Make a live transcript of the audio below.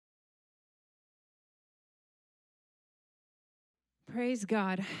Praise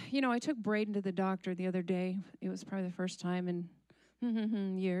God. You know, I took Braden to the doctor the other day. It was probably the first time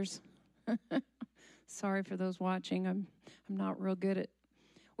in years. Sorry for those watching. I'm not real good at.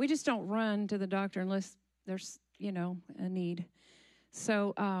 We just don't run to the doctor unless there's, a need.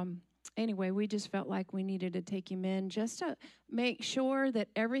 So anyway, we just felt like we needed to take him in just to make sure that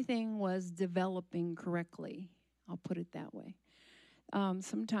everything was developing correctly. I'll put it that way.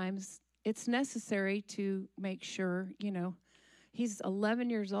 Sometimes it's necessary to make sure, he's 11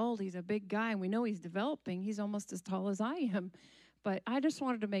 years old. He's a big guy, and we know he's developing. He's almost as tall as I am. But I just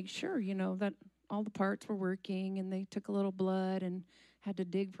wanted to make sure, that all the parts were working, and they took a little blood and had to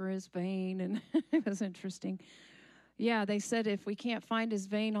dig for his vein, and it was interesting. Yeah, they said if we can't find his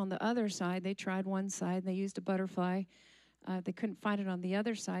vein on the other side, they tried one side. They used a butterfly. They couldn't find it on the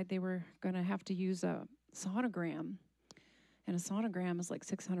other side. They were going to have to use a sonogram. And a sonogram is like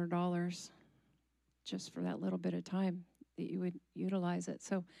 $600 just for that little bit of time that you would utilize it.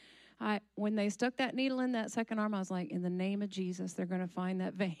 So when they stuck that needle in that second arm, I was like, in the name of Jesus, they're going to find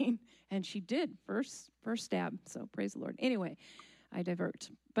that vein. And she did, first stab. So praise the Lord. Anyway, I divert.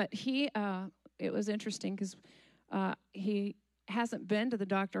 But it was interesting because he hasn't been to the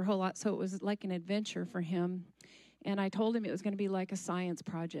doctor a whole lot, so it was like an adventure for him. And I told him it was going to be like a science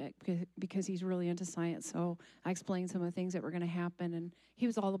project because he's really into science. So I explained some of the things that were going to happen, and he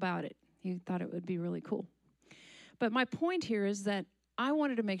was all about it. He thought it would be really cool. But my point here is that I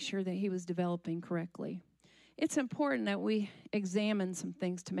wanted to make sure that he was developing correctly. It's important that we examine some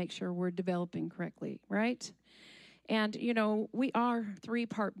things to make sure we're developing correctly, right? And, we are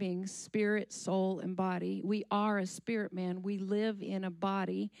three-part beings, spirit, soul, and body. We are a spirit man. We live in a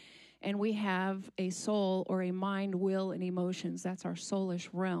body, and we have a soul or a mind, will, and emotions. That's our soulish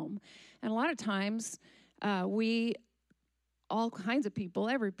realm. And a lot of times, all kinds of people,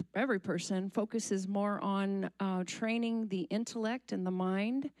 every person focuses more on training the intellect and the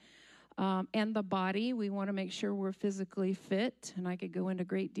mind and the body. We want to make sure we're physically fit, and I could go into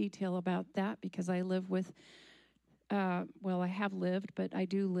great detail about that because I live with, I have lived, but I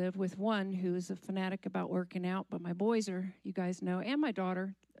do live with one who is a fanatic about working out. But my boys are, you guys know, and my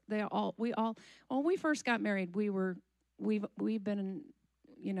daughter, when we first got married, we've been,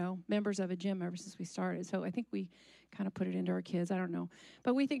 members of a gym ever since we started. So I think we kind of put it into our kids. I don't know.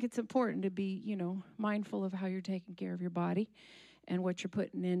 But we think it's important to be, mindful of how you're taking care of your body and what you're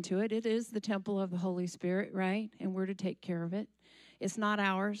putting into it. It is the temple of the Holy Spirit, right? And we're to take care of it. It's not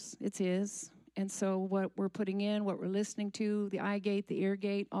ours. It's His. And so what we're putting in, what we're listening to, the eye gate, the ear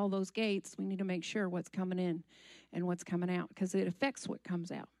gate, all those gates, we need to make sure what's coming in and what's coming out because it affects what comes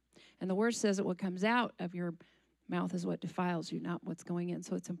out. And the Word says that what comes out of your mouth is what defiles you, not what's going in.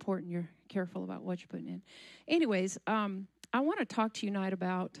 So it's important you're careful about what you're putting in. Anyways, I want to talk to you tonight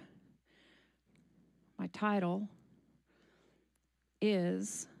about my title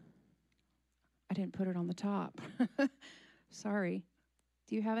is, I didn't put it on the top. Sorry.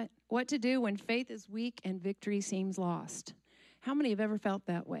 Do you have it? What to do when faith is weak and victory seems lost. How many have ever felt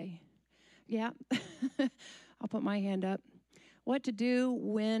that way? Yeah. I'll put my hand up. What to do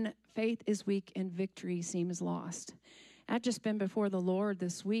when faith is weak and victory seems lost. I've just been before the Lord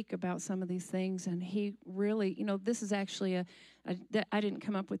this week about some of these things, and He really, this is actually I didn't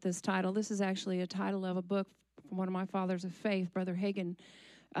come up with this title. This is actually a title of a book from one of my fathers of faith, Brother Hagin,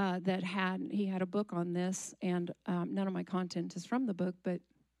 he had a book on this, and none of my content is from the book, but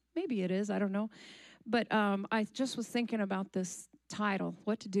maybe it is, I don't know. But I just was thinking about this title,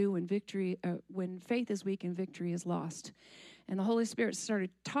 What to Do when Faith is Weak and Victory is Lost. And the Holy Spirit started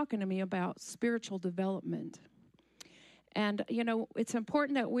talking to me about spiritual development. And, it's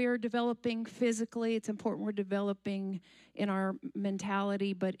important that we're developing physically. It's important we're developing in our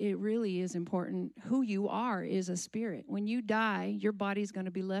mentality, but it really is important. Who you are is a spirit. When you die, your body's going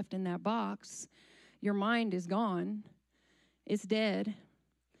to be left in that box. Your mind is gone. It's dead.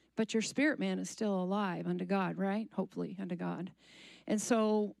 But your spirit man is still alive unto God, right? Hopefully unto God. And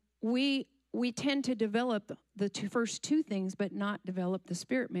so we tend to develop the first two things, but not develop the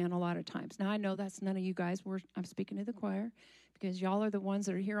spirit man a lot of times. Now, I know that's none of you guys. I'm speaking to the choir because y'all are the ones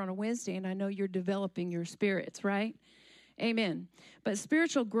that are here on a Wednesday, and I know you're developing your spirits, right? Amen. But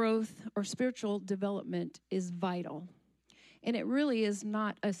spiritual growth or spiritual development is vital. And it really is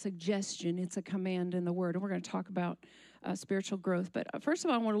not a suggestion. It's a command in the Word. And we're going to talk about spiritual growth. But first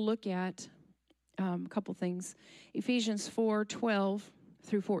of all, I want to look at a couple things. Ephesians 4:12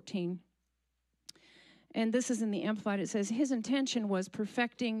 through 14. And this is in the Amplified. It says, His intention was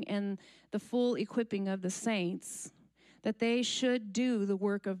perfecting and the full equipping of the saints, that they should do the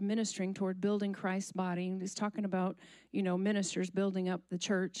work of ministering toward building Christ's body. And he's talking about, ministers building up the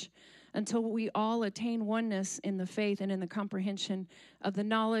church until we all attain oneness in the faith and in the comprehension of the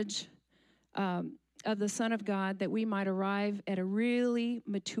knowledge of the Son of God, that we might arrive at a really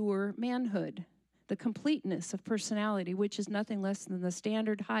mature manhood, the completeness of personality, which is nothing less than the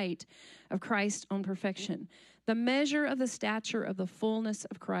standard height of Christ's own perfection, the measure of the stature of the fullness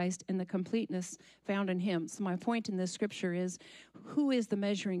of Christ and the completeness found in him. So my point in this scripture is, who is the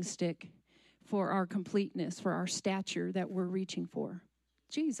measuring stick for our completeness, for our stature that we're reaching for?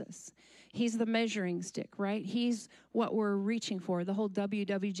 Jesus. He's the measuring stick, right? He's what we're reaching for. The whole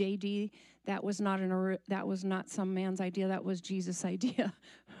WWJD, that was not some man's idea. That was Jesus' idea.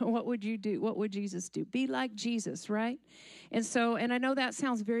 What would you do? What would Jesus do? Be like Jesus, right? And I know that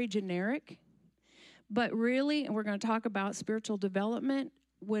sounds very generic, but really, and we're going to talk about spiritual development,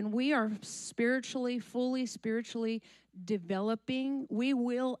 when we are fully spiritually developing, we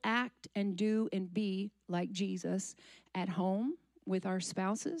will act and do and be like Jesus at home, with our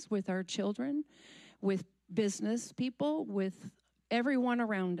spouses, with our children, with business people, with everyone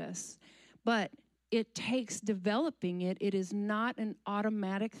around us. But it takes developing it. It is not an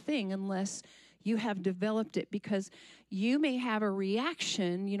automatic thing unless you have developed it, because you may have a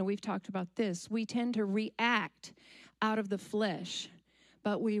reaction. You know, we've talked about this. We tend to react out of the flesh,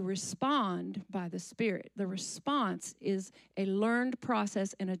 but we respond by the Spirit. The response is a learned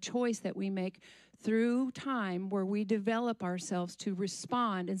process and a choice that we make through time, where we develop ourselves to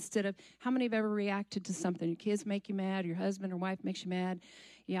respond instead of, how many have ever reacted to something? Your kids make you mad, your husband or wife makes you mad.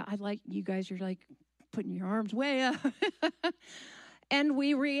 Yeah, I like you guys, you're like putting your arms way up. And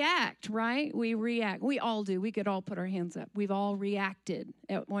we react, right? We react. We all do. We could all put our hands up. We've all reacted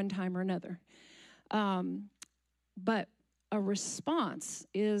at one time or another. But a response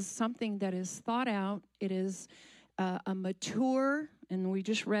is something that is thought out. It is a mature, and we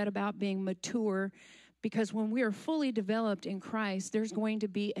just read about being mature, because when we are fully developed in Christ, there's going to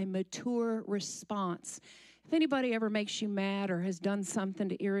be a mature response. If anybody ever makes you mad or has done something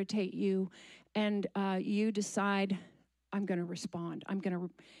to irritate you, and you decide, I'm going to respond,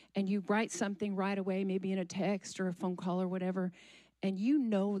 and you write something right away, maybe in a text or a phone call or whatever, and you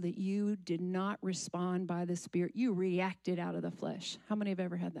know that you did not respond by the Spirit, you reacted out of the flesh. How many have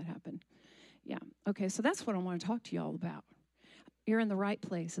ever had that happen? Yeah. Okay, so that's what I want to talk to you all about. You're in the right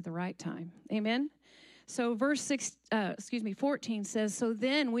place at the right time. Amen? So verse 14 says, so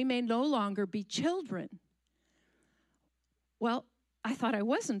then we may no longer be children. Well, I thought I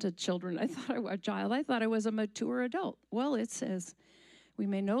wasn't a children. I thought I was a child. I thought I was a mature adult. Well, it says, we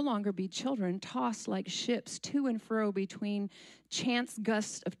may no longer be children, tossed like ships to and fro between chance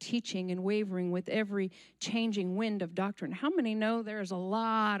gusts of teaching and wavering with every changing wind of doctrine. How many know there's a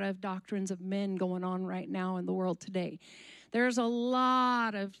lot of doctrines of men going on right now in the world today? There's a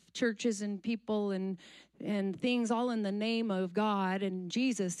lot of churches and people and things all in the name of God and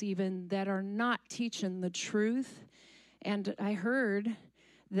Jesus even that are not teaching the truth. And I heard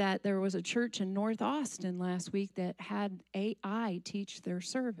that there was a church in North Austin last week that had AI teach their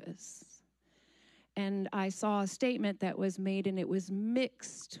service. And I saw a statement that was made, and it was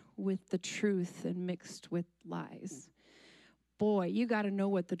mixed with the truth and mixed with lies. Boy, you got to know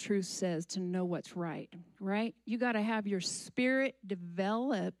what the truth says to know what's right? You got to have your spirit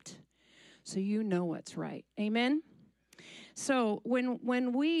developed so you know what's right. Amen? So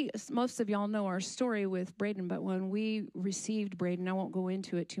when we, most of y'all know our story with Braden, but when we received Braden, I won't go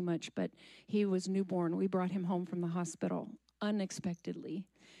into it too much, but he was newborn. We brought him home from the hospital unexpectedly.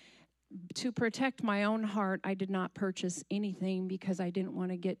 To protect my own heart, I did not purchase anything because I didn't want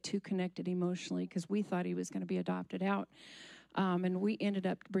to get too connected emotionally, because we thought he was going to be adopted out. And we ended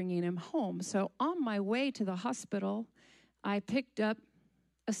up bringing him home. So on my way to the hospital, I picked up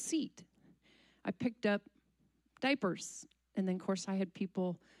a seat. I picked up diapers. And then, of course, I had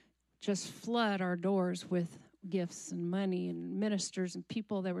people just flood our doors with gifts and money and ministers and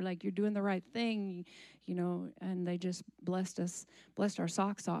people that were like, you're doing the right thing, you know, and they just blessed our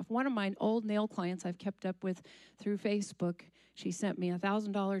socks off. One of my old nail clients I've kept up with through Facebook, she sent me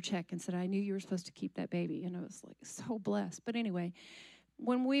 $1,000 check and said, I knew you were supposed to keep that baby. And I was like, so blessed. But anyway,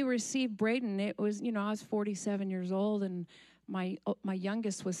 when we received Braden, it was, you know, I was 47 years old, and my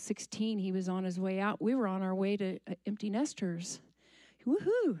youngest was 16. He was on his way out. We were on our way to empty nesters.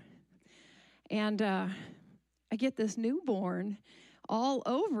 Woohoo! And I get this newborn all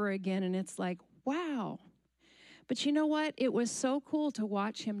over again, and it's like, wow. But you know what? It was so cool to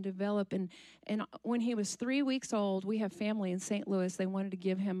watch him develop. And when he was 3 weeks old, we have family in St. Louis. They wanted to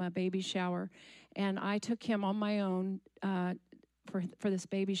give him a baby shower, and I took him on my own for this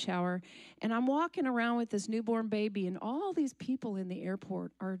baby shower. And I'm walking around with this newborn baby, and all these people in the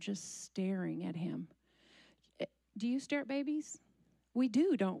airport are just staring at him. Do you stare at babies? We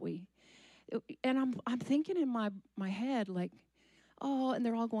do, don't we? and I'm thinking in my head, like, oh, and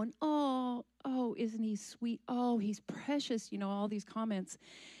they're all going, oh, isn't he sweet? Oh, he's precious, all these comments.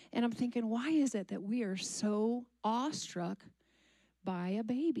 And I'm thinking, why is it that we are so awestruck by a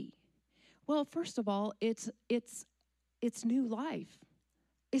baby? Well, first of all, it's new life.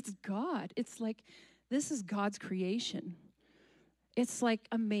 It's God. It's like, this is God's creation. It's like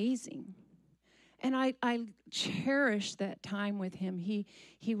amazing. And I cherish that time with him. He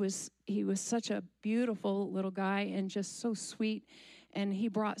was such a beautiful little guy and just so sweet. And he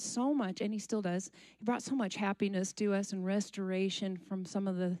brought so much, and he still does. He brought so much happiness to us and restoration from some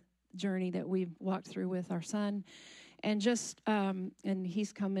of the journey that we've walked through with our son. And just, and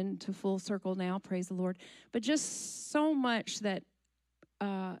he's come into full circle now, praise the Lord. But just so much that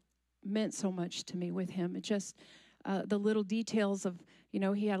meant so much to me with him. It just, the little details of,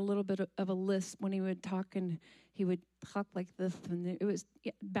 he had a little bit of a lisp when he would talk, and he would talk like this. And it was,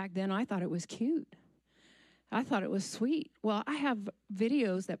 back then I thought it was cute. I thought it was sweet. Well, I have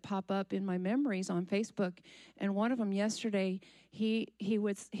videos that pop up in my memories on Facebook, and one of them yesterday, he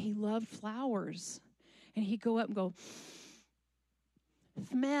loved flowers, and he'd go up and go,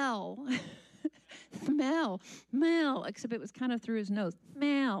 smell, smell, except it was kind of through his nose,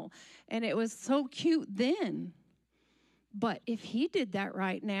 smell, and it was so cute then. But if he did that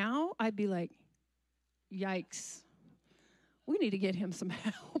right now, I'd be like, yikes, we need to get him some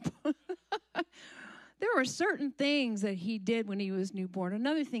help. There were certain things that he did when he was newborn.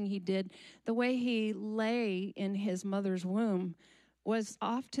 Another thing he did, the way he lay in his mother's womb was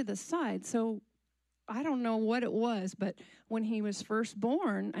off to the side. So I don't know what it was, but when he was first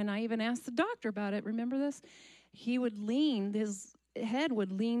born, and I even asked the doctor about it, remember this? He would lean, his head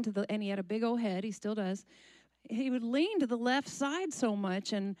would lean to and he had a big old head, he still does. He would lean to the left side so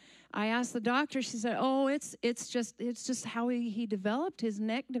much, and I asked the doctor, she said, oh, it's just how he developed, his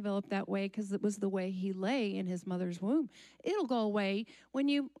neck developed that way because it was the way he lay in his mother's womb. It'll go away when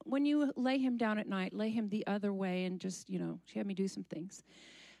you lay him down at night, lay him the other way, and just, she had me do some things.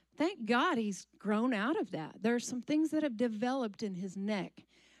 Thank God he's grown out of that. There's some things that have developed in his neck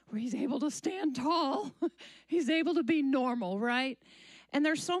where he's able to stand tall. He's able to be normal, right? And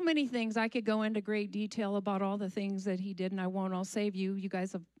there's so many things. I could go into great detail about all the things that he did, and I won't. I'll save you.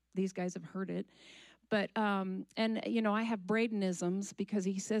 These guys have heard it. But, I have Bradenisms because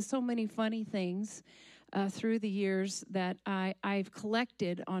he says so many funny things through the years that I've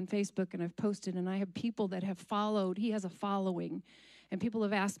collected on Facebook and I've posted, and I have people that have followed. He has a following, and people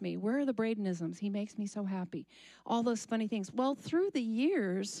have asked me, where are the Bradenisms? He makes me so happy. All those funny things. Well, through the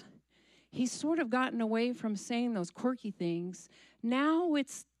years, he's sort of gotten away from saying those quirky things. Now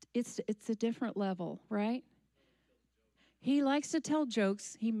it's a different level, right? He likes to tell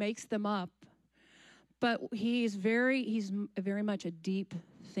jokes. He makes them up. But he's very much a deep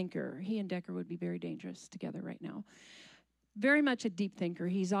thinker. He and Decker would be very dangerous together right now. Very much a deep thinker.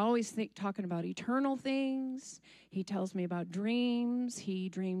 He's always talking about eternal things. He tells me about dreams. He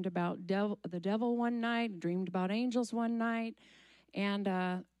dreamed about the devil one night, dreamed about angels one night, and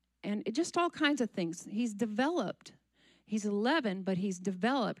it just all kinds of things. He's developed. He's 11, but he's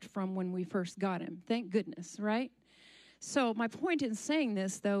developed from when we first got him. Thank goodness, right? So my point in saying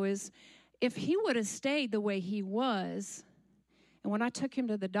this, though, is if he would have stayed the way he was, and when I took him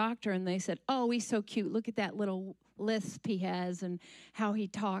to the doctor and they said, oh, he's so cute, look at that little lisp he has and how he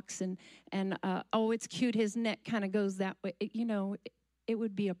talks, and oh, it's cute, his neck kind of goes that way, it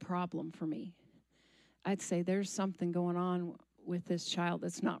would be a problem for me. I'd say there's something going on with this child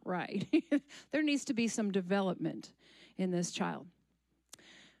that's not right. There needs to be some development in this child.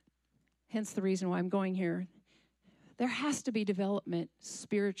 Hence the reason why I'm going here. There has to be development,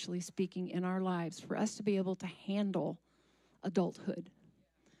 spiritually speaking, in our lives for us to be able to handle adulthood,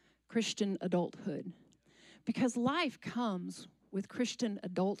 Christian adulthood. Because life comes with Christian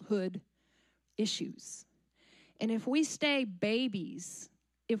adulthood issues. And if we stay babies,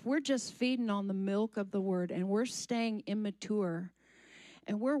 if we're just feeding on the milk of the word and we're staying immature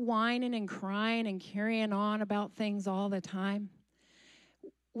and we're whining and crying and carrying on about things all the time,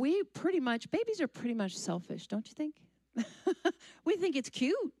 babies are pretty much selfish, don't you think? We think it's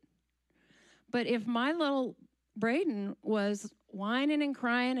cute. But if my little Braden was whining and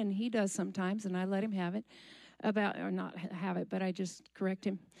crying, and he does sometimes, and I let him have it, but I just correct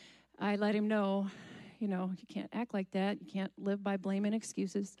him. I let him know, you can't act like that. You can't live by blame and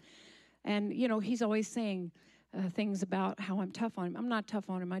excuses. And, he's always saying things about how I'm tough on him. I'm not tough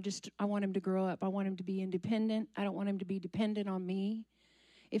on him. I want him to grow up. I want him to be independent. I don't want him to be dependent on me.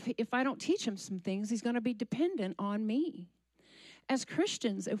 If I don't teach him some things, he's going to be dependent on me. As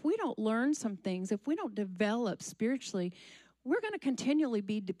Christians, if we don't learn some things, if we don't develop spiritually, we're going to continually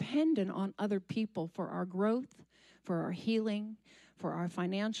be dependent on other people for our growth, for our healing, for our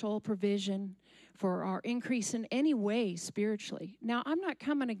financial provision, for our increase in any way spiritually. Now, I'm not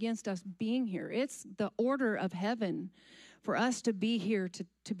coming against us being here. It's the order of heaven for us to be here,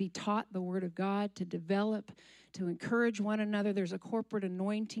 to be taught the Word of God, to develop, to encourage one another. There's a corporate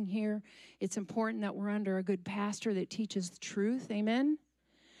anointing here. It's important that we're under a good pastor that teaches the truth. Amen?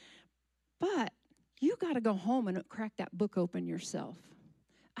 But you got to go home and crack that book open yourself.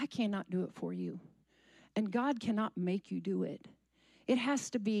 I cannot do it for you. And God cannot make you do it. It has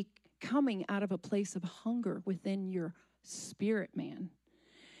to be coming out of a place of hunger within your spirit, man.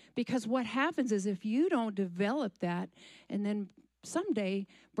 Because what happens is if you don't develop that, and then someday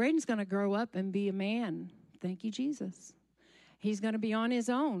Braden's going to grow up and be a man. Thank you, Jesus. He's going to be on his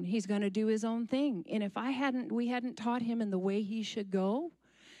own. He's going to do his own thing. And if we hadn't taught him in the way he should go,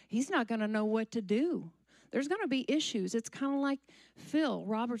 he's not going to know what to do. There's going to be issues. It's kind of like Phil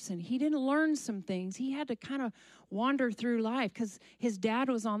Robertson. He didn't learn some things. He had to kind of wander through life because his dad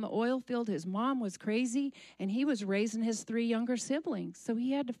was on the oil field. His mom was crazy, and he was raising his 3 younger siblings. So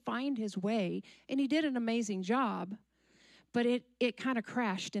he had to find his way, and he did an amazing job. But it kind of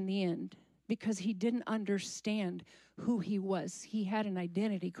crashed in the end because he didn't understand who he was. He had an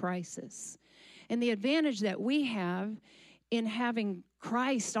identity crisis. And the advantage that we have in having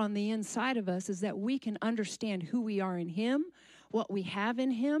Christ on the inside of us is that we can understand who we are in him, what we have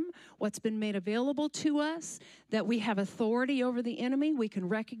in him, what's been made available to us, that we have authority over the enemy. We can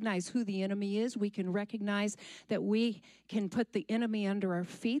recognize who the enemy is. We can recognize that we can put the enemy under our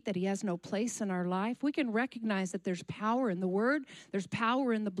feet, that he has no place in our life. We can recognize that there's power in the word, there's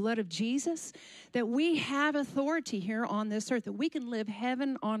power in the blood of Jesus, that we have authority here on this earth, that we can live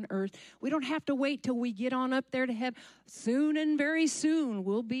heaven on earth. We don't have to wait till we get on up there to heaven. Soon and very soon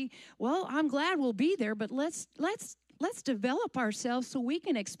we'll be, well, I'm glad we'll be there, but let's develop ourselves so we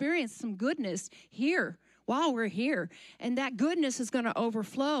can experience some goodness here while we're here. And that goodness is going to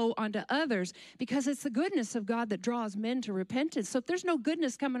overflow onto others because it's the goodness of God that draws men to repentance. So if there's no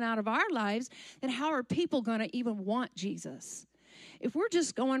goodness coming out of our lives, then how are people going to even want Jesus? If we're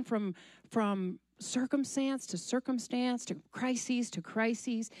just going from circumstance to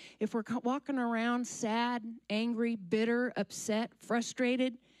crises, if we're walking around sad, angry, bitter, upset,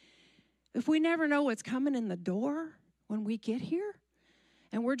 frustrated, if we never know what's coming in the door when we get here,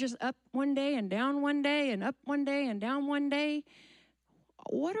 and we're just up one day and down one day and up one day and down one day,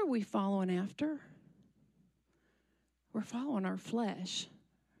 what are we following after? We're following our flesh,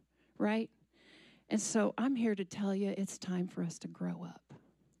 right? And so I'm here to tell you it's time for us to grow up.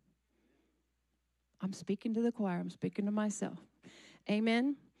 I'm speaking to the choir. I'm speaking to myself.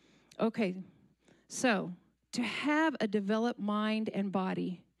 Amen? Okay, so to have a developed mind and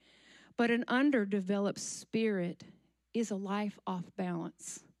body, but an underdeveloped spirit is a life off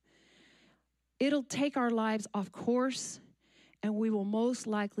balance. It'll take our lives off course, and we will most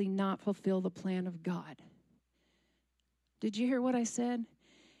likely not fulfill the plan of God. Did you hear what I said?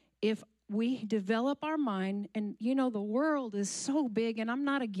 If we develop our mind, and you know, the world is so big, and I'm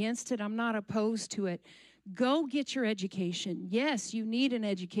not against it, I'm not opposed to it. Go get your education. Yes, you need an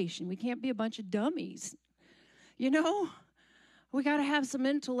education. We can't be a bunch of dummies. You know? We got to have some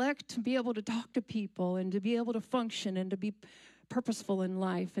intellect to be able to talk to people and to be able to function and to be purposeful in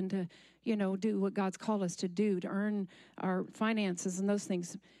life and to, you know, do what God's called us to do, to earn our finances and those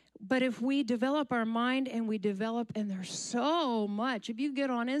things. But if we develop our mind and we develop, and there's so much. If you get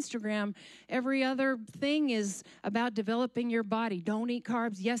on Instagram, every other thing is about developing your body. Don't eat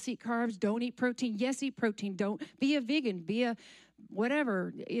carbs. Yes, eat carbs. Don't eat protein. Yes, eat protein. Don't be a vegan. Be a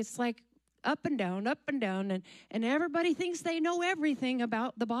whatever. It's like up and down, and everybody thinks they know everything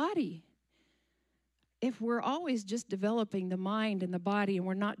about the body. If we're always just developing the mind and the body and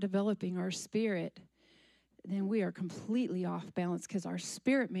we're not developing our spirit, then we are completely off balance because our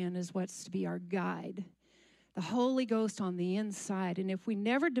spirit man is what's to be our guide. The Holy Ghost on the inside. And if we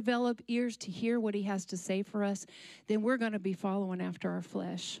never develop ears to hear what he has to say for us, then we're going to be following after our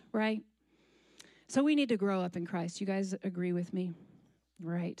flesh, right? So we need to grow up in Christ. You guys agree with me?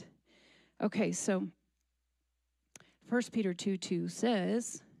 Right. Okay, so 1 Peter 2:2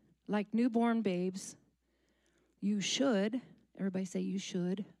 says, like newborn babes, you should, everybody say you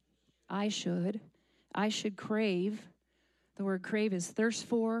should, I should crave. The word crave is thirst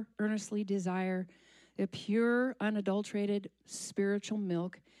for, earnestly desire, the pure, unadulterated spiritual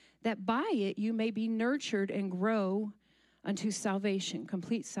milk, that by it you may be nurtured and grow unto salvation,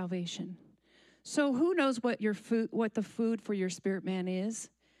 complete salvation. So who knows what the food for your spirit man is?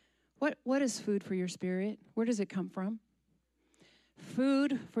 What is food for your spirit? Where does it come from?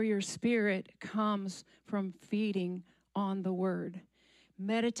 Food for your spirit comes from feeding on the word,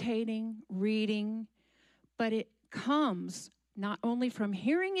 meditating, reading, but it comes not only from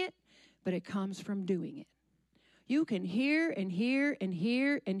hearing it, but it comes from doing it. You can hear and hear and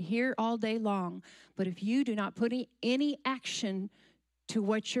hear and hear all day long, but if you do not put any action to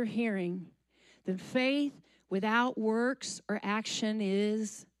what you're hearing, then faith without works or action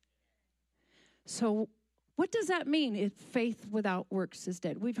is. So what does that mean if faith without works is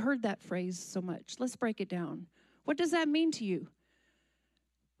dead? We've heard that phrase so much. Let's break it down. What does that mean to you?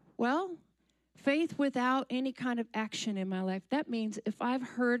 Well, faith without any kind of action in my life, that means if I've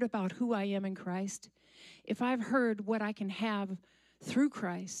heard about who I am in Christ, if I've heard what I can have through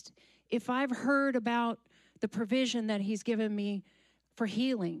Christ, if I've heard about the provision that he's given me for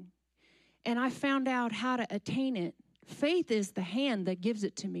healing, and I found out how to attain it, faith is the hand that gives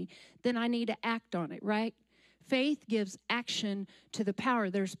it to me, then I need to act on it, right? Faith gives action to the power.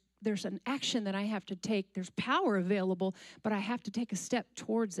 There's an action that I have to take. There's power available, but I have to take a step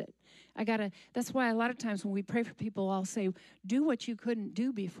towards it. That's why a lot of times when we pray for people, I'll say, do what you couldn't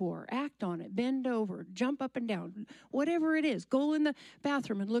do before. Act on it. Bend over. Jump up and down. Whatever it is. Go in the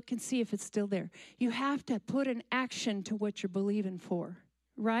bathroom and look and see if it's still there. You have to put an action to what you're believing for,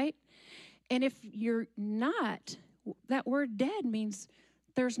 right? And if you're not, that word dead means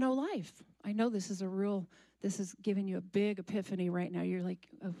there's no life. I know this is giving you a big epiphany right now. You're like,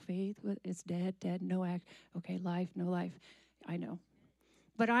 oh, faith, it's dead, no act. Okay, life, no life. I know.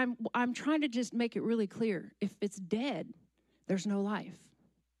 But I'm trying to just make it really clear. If it's dead, there's no life.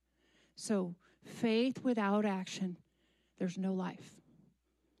 So faith without action, there's no life.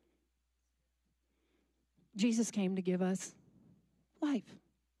 Jesus came to give us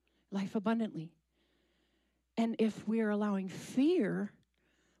life abundantly. And if we are allowing fear,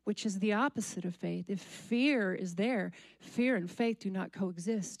 which is the opposite of faith, if fear is there, fear and faith do not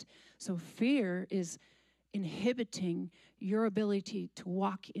coexist. So fear is inhibiting your ability to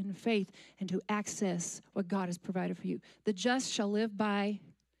walk in faith and to access what God has provided for you. The just shall live by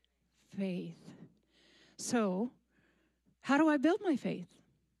faith. So, how do I build my faith?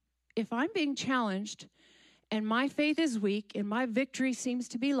 If I'm being challenged and my faith is weak and my victory seems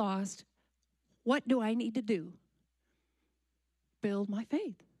to be lost, what do I need to do? Build my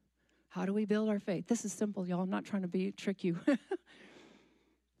faith. How do we build our faith? This is simple, y'all. I'm not trying to trick you.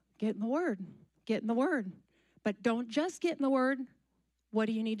 Get in the Word. Get in the Word. But don't just get in the Word. What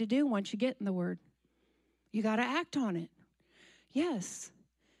do you need to do once you get in the Word? You got to act on it. Yes.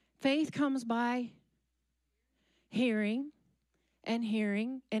 Faith comes by hearing and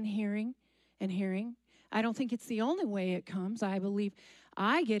hearing and hearing and hearing. I don't think it's the only way it comes. I believe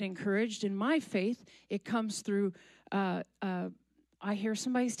I get encouraged in my faith. It comes through I hear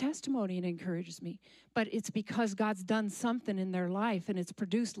somebody's testimony and it encourages me. But it's because God's done something in their life and it's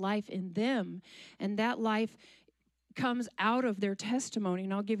produced life in them. And that life comes out of their testimony.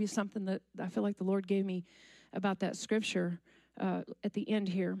 And I'll give you something that I feel like the Lord gave me about that scripture at the end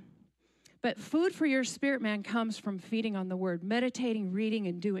here. But food for your spirit, man, comes from feeding on the word, meditating, reading,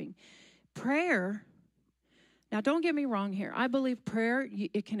 and doing. Prayer, now don't get me wrong here. I believe prayer,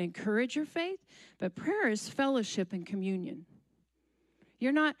 it can encourage your faith, but prayer is fellowship and communion.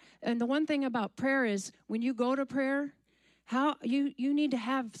 And the one thing about prayer is when you go to prayer, how you need to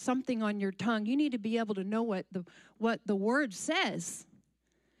have something on your tongue. You need to be able to know what the word says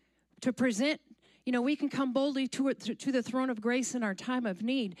to present. You know, we can come boldly to the throne of grace in our time of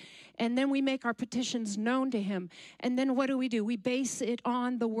need, and then we make our petitions known to him. And then what do? We base it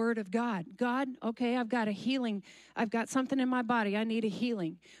on the word of God. God, okay, I've got a healing. I've got something in my body. I need a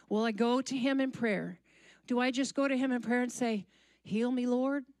healing. Well, I go to him in prayer. Do I just go to him in prayer and say, heal me,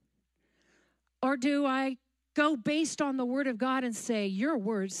 Lord? Or do I go based on the word of God and say, your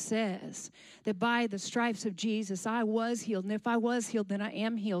word says that by the stripes of Jesus, I was healed. And if I was healed, then I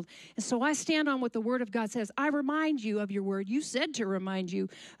am healed. And so I stand on what the word of God says. I remind you of your word. You said to remind you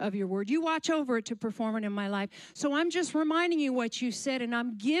of your word. You watch over it to perform it in my life. So I'm just reminding you what you said, and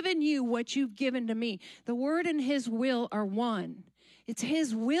I'm giving you what you've given to me. The word and his will are one. It's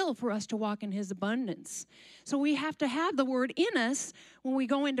his will for us to walk in his abundance. So we have to have the word in us when we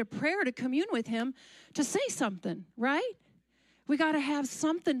go into prayer to commune with him to say something, right? We got to have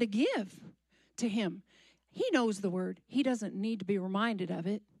something to give to him. He knows the word. He doesn't need to be reminded of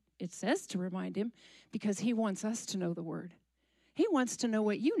it. It says to remind him because he wants us to know the word. He wants to know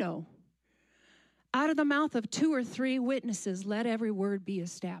what you know. Out of the mouth of 2 or 3 witnesses, let every word be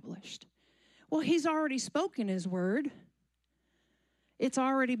established. Well, he's already spoken his word. It's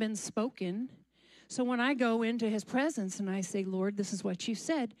already been spoken. So when I go into his presence and I say, Lord, this is what you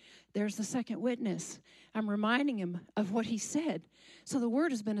said, there's the second witness. I'm reminding him of what he said. So the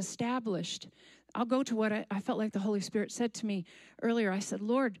word has been established. I'll go to what I felt like the Holy Spirit said to me earlier. I said,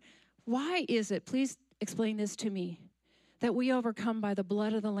 Lord, why is it, please explain this to me, that we overcome by the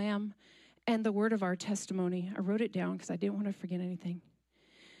blood of the Lamb and the word of our testimony? I wrote it down because I didn't want to forget anything.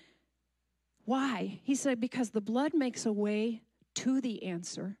 Why? He said, because the blood makes a way to the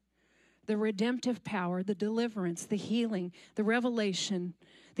answer, the redemptive power, the deliverance, the healing, the revelation,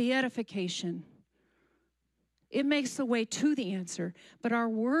 the edification. It makes the way to the answer. But our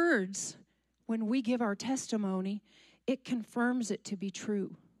words, when we give our testimony, it confirms it to be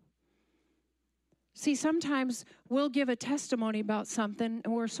true. See, sometimes we'll give a testimony about something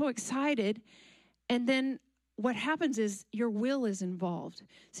and we're so excited, and then what happens is your will is involved.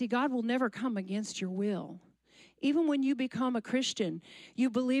 See, God will never come against your will. Even when you become a Christian, you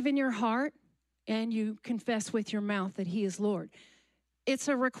believe in your heart and you confess with your mouth that He is Lord. It's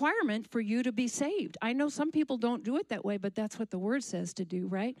a requirement for you to be saved. I know some people don't do it that way, but that's what the Word says to do,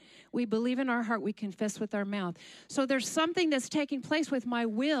 right? We believe in our heart, we confess with our mouth. So there's something that's taking place with my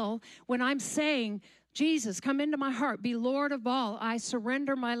will when I'm saying, Jesus, come into my heart, be Lord of all. I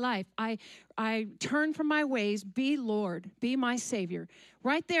surrender my life. I turn from my ways, be Lord, be my Savior.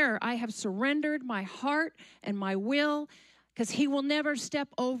 Right there, I have surrendered my heart and my will, because He will never step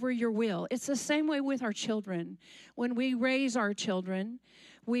over your will. It's the same way with our children. When we raise our children,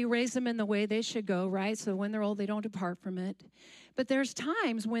 we raise them in the way they should go, right? So when they're old, they don't depart from it. But there's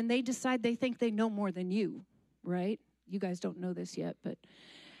times when they decide they think they know more than you, right? You guys don't know this yet, but,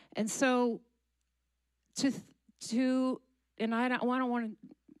 and so and I don't want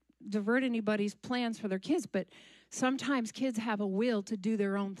to divert anybody's plans for their kids, but sometimes kids have a will to do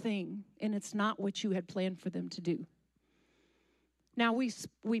their own thing, and it's not what you had planned for them to do. Now,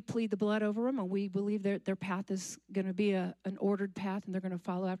 we plead the blood over them, and we believe their path is going to be an ordered path, and they're going to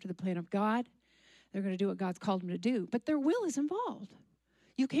follow after the plan of God. They're going to do what God's called them to do. But their will is involved.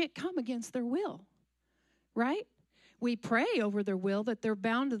 You can't come against their will, right? We pray over their will, that they're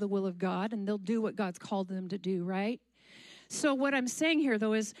bound to the will of God, and they'll do what God's called them to do, right? So what I'm saying here,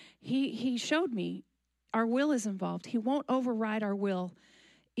 though, is he showed me our will is involved. He won't override our will,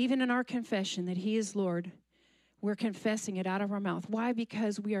 even in our confession that He is Lord. We're confessing it out of our mouth. Why?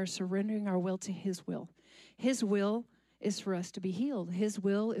 Because we are surrendering our will to His will. His will is for us to be healed. His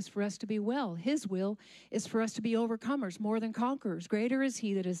will is for us to be well. His will is for us to be overcomers, more than conquerors. Greater is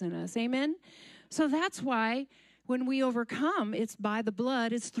He that is in us. Amen? So that's why when we overcome, it's by the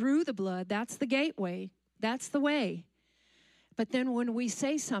blood. It's through the blood. That's the gateway. That's the way. But then when we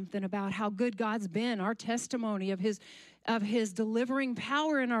say something about how good God's been, our testimony of His delivering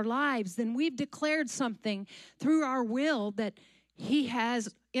power in our lives, then we've declared something through our will that He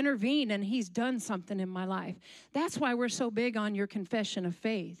has intervened and He's done something in my life. That's why we're so big on your confession of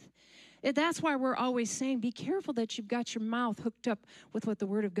faith. That's why we're always saying, be careful that you've got your mouth hooked up with what the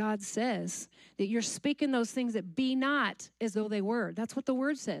Word of God says, that you're speaking those things that be not as though they were. That's what the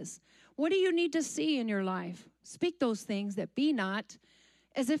Word says. What do you need to see in your life? Speak those things that be not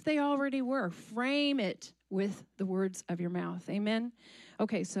as if they already were. Frame it with the words of your mouth. Amen?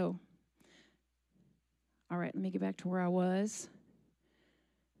 Okay, so, all right, let me get back to where I was.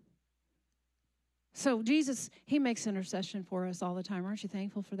 So Jesus, He makes intercession for us all the time. Aren't you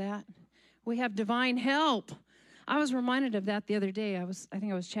thankful for that? We have divine help. I was reminded of that the other day. I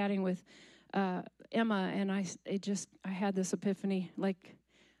think I was chatting with Emma, and I had this epiphany, like,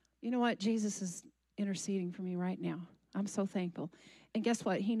 you know what? Jesus is interceding for me right now. I'm so thankful. And guess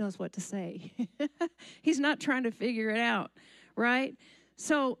what? He knows what to say. He's not trying to figure it out, right?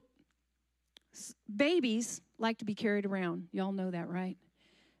 So babies like to be carried around. Y'all know that, right?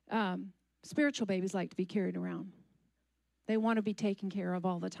 Spiritual babies like to be carried around. They want to be taken care of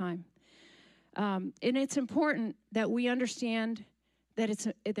all the time. And it's important that we understand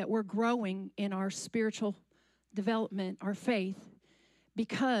that we're growing in our spiritual development, our faith,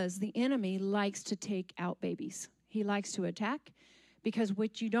 because the enemy likes to take out babies. He likes to attack, because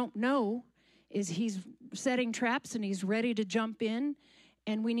what you don't know is he's setting traps and he's ready to jump in,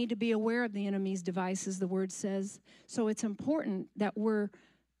 and we need to be aware of the enemy's devices, the Word says. So it's important that we're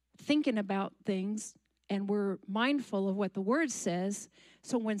thinking about things and we're mindful of what the Word says,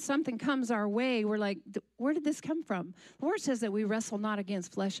 so when something comes our way, we're like, where did this come from? The Word says that we wrestle not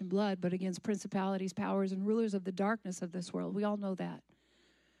against flesh and blood, but against principalities, powers, and rulers of the darkness of this world. We all know that.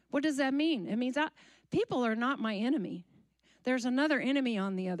 What does that mean? It means people are not my enemy. There's another enemy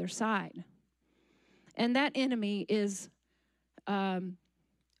on the other side. And that enemy is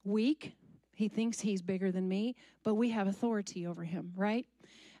weak. He thinks he's bigger than me, but we have authority over him, right?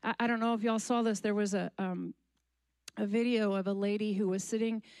 I don't know if y'all saw this. There was a video of a lady who was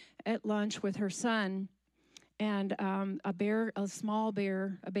sitting at lunch with her son, and a small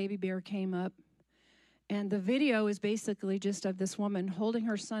bear, a baby bear came up And the video is basically just of this woman holding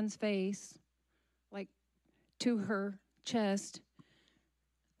her son's face, like, to her chest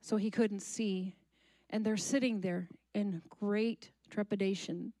so he couldn't see. And they're sitting there in great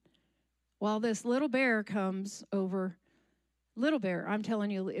trepidation while this little bear comes over. Little bear, I'm telling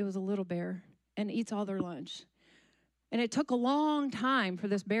you, it was a little bear, and eats all their lunch. And it took a long time for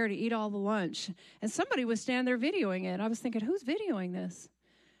this bear to eat all the lunch. And somebody was standing there videoing it. I was thinking, who's videoing this?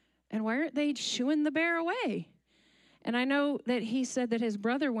 And why aren't they shooing the bear away? And I know that he said that his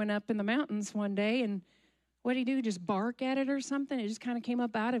brother went up in the mountains one day, and what did he do? Just bark at it or something? It just kind of came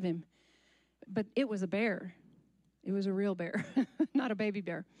up out of him. But it was a bear. It was a real bear, not a baby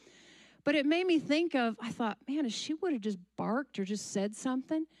bear. But it made me think of, I thought, man, if she would have just barked or just said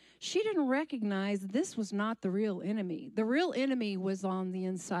something, she didn't recognize this was not the real enemy. The real enemy was on the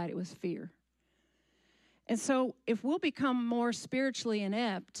inside. It was fear. And so if we'll become more spiritually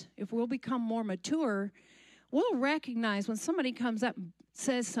inept, if we'll become more mature, we'll recognize when somebody comes up and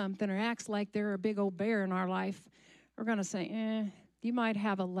says something or acts like they're a big old bear in our life, we're going to say, you might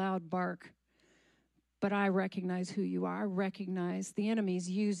have a loud bark, but I recognize who you are. I recognize the enemy's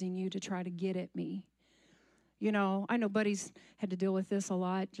using you to try to get at me. You know, I know Buddy's had to deal with this a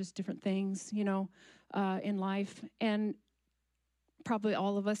lot, just different things, in life. And probably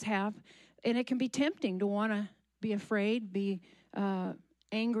all of us have. And it can be tempting to want to be afraid, be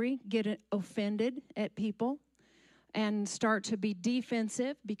angry, get offended at people, and start to be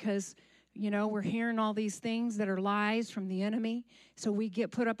defensive because, we're hearing all these things that are lies from the enemy. So we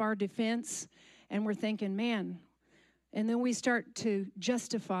put up our defense, and we're thinking, man. And then we start to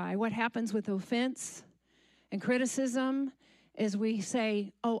justify. What happens with offense and criticism is we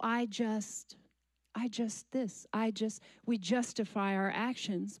say, we justify our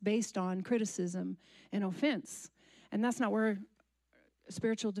actions based on criticism and offense. And that's not where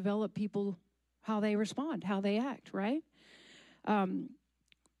spiritual developed people, how they respond, how they act, right?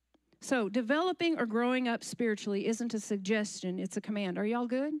 So developing or growing up spiritually isn't a suggestion, it's a command. Are y'all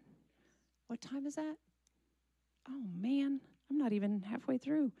good? What time is that? Oh, man, I'm not even halfway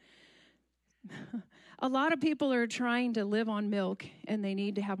through. A lot of people are trying to live on milk, and they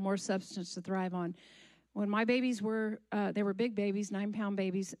need to have more substance to thrive on. When my babies they were big babies, 9-pound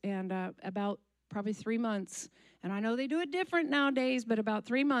babies, and about probably 3 months, and I know they do it different nowadays, but about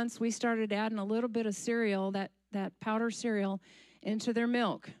 3 months, we started adding a little bit of cereal, that powder cereal, into their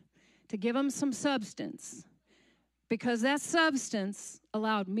milk to give them some substance, because that substance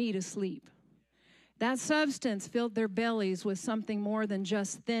allowed me to sleep. That substance filled their bellies with something more than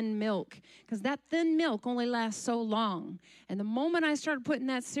just thin milk, because that thin milk only lasts so long. And the moment I started putting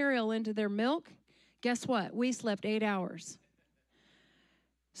that cereal into their milk, guess what? We slept 8 hours.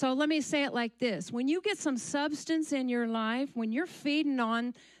 So let me say it like this. When you get some substance in your life, when you're feeding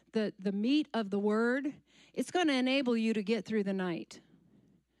on the meat of the word, it's going to enable you to get through the night.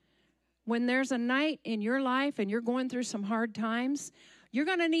 When there's a night in your life and you're going through some hard times, you're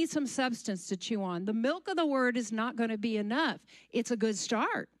going to need some substance to chew on. The milk of the word is not going to be enough. It's a good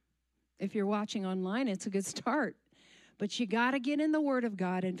start. If you're watching online, it's a good start. But you got to get in the word of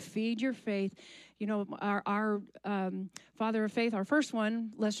God and feed your faith. Our father of faith, our first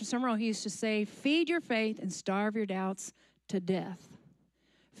one, Lester Summerall, he used to say, feed your faith and starve your doubts to death.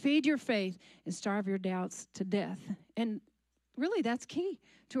 Feed your faith and starve your doubts to death. And really, that's key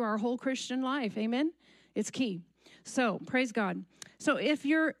to our whole Christian life. Amen? It's key. So, praise God. So if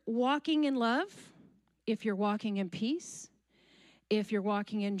you're walking in love, if you're walking in peace, if you're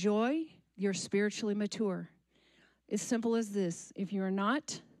walking in joy, you're spiritually mature. As simple as this. If you're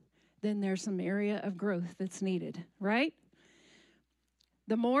not, then there's some area of growth that's needed, right?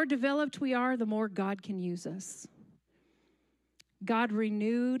 The more developed we are, the more God can use us. God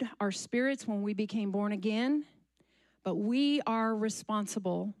renewed our spirits when we became born again, but we are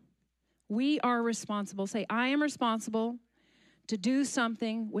responsible. We are responsible. Say, I am responsible to do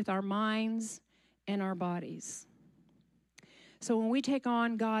something with our minds and our bodies. So when we take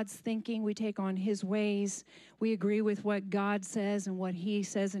on God's thinking, we take on his ways, we agree with what God says and what he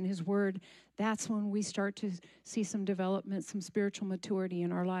says in his word, that's when we start to see some development, some spiritual maturity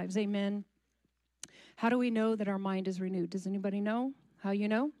in our lives. Amen. How do we know that our mind is renewed? Does anybody know how you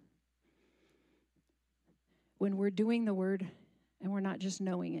know? When we're doing the word and we're not just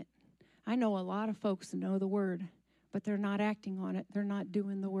knowing it. I know a lot of folks know the word, but they're not acting on it. They're not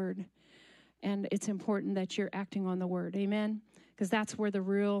doing the word. And it's important that you're acting on the word. Amen? Because that's where the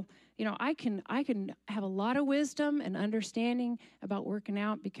real, I can have a lot of wisdom and understanding about working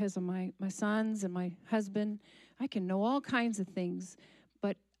out because of my sons and my husband. I can know all kinds of things.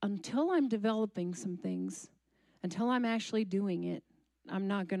 But until I'm developing some things, until I'm actually doing it, I'm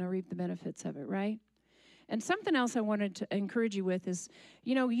not going to reap the benefits of it, right? And something else I wanted to encourage you with is,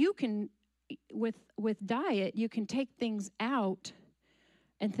 you can, with diet, you can take things out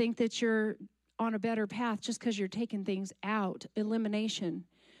and think that you're on a better path just because you're taking things out, elimination.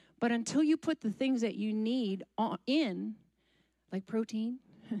 But until you put the things that you need in, like protein,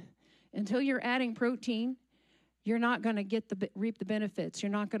 until you're adding protein, you're not going to reap the benefits.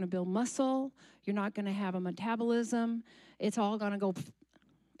 You're not going to build muscle. You're not going to have a metabolism. It's all going to go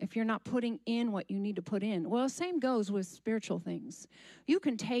if you're not putting in what you need to put in. Well, same goes with spiritual things. You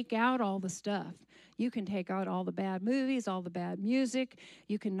can take out all the stuff. You can take out all the bad movies, all the bad music.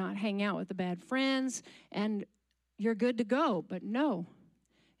 You can not hang out with the bad friends, and you're good to go. But no,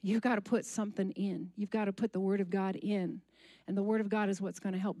 you've got to put something in. You've got to put the Word of God in. And the Word of God is what's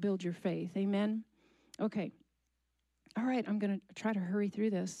going to help build your faith. Amen? Okay. All right, I'm going to try to hurry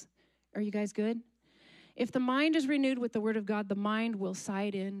through this. Are you guys good? If the mind is renewed with the Word of God, the mind will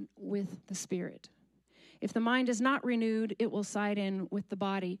side in with the Spirit. If the mind is not renewed, it will side in with the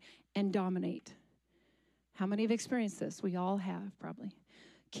body and dominate. How many have experienced this? We all have, probably.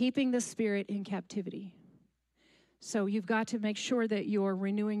 Keeping the spirit in captivity. So you've got to make sure that you're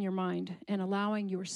renewing your mind and allowing your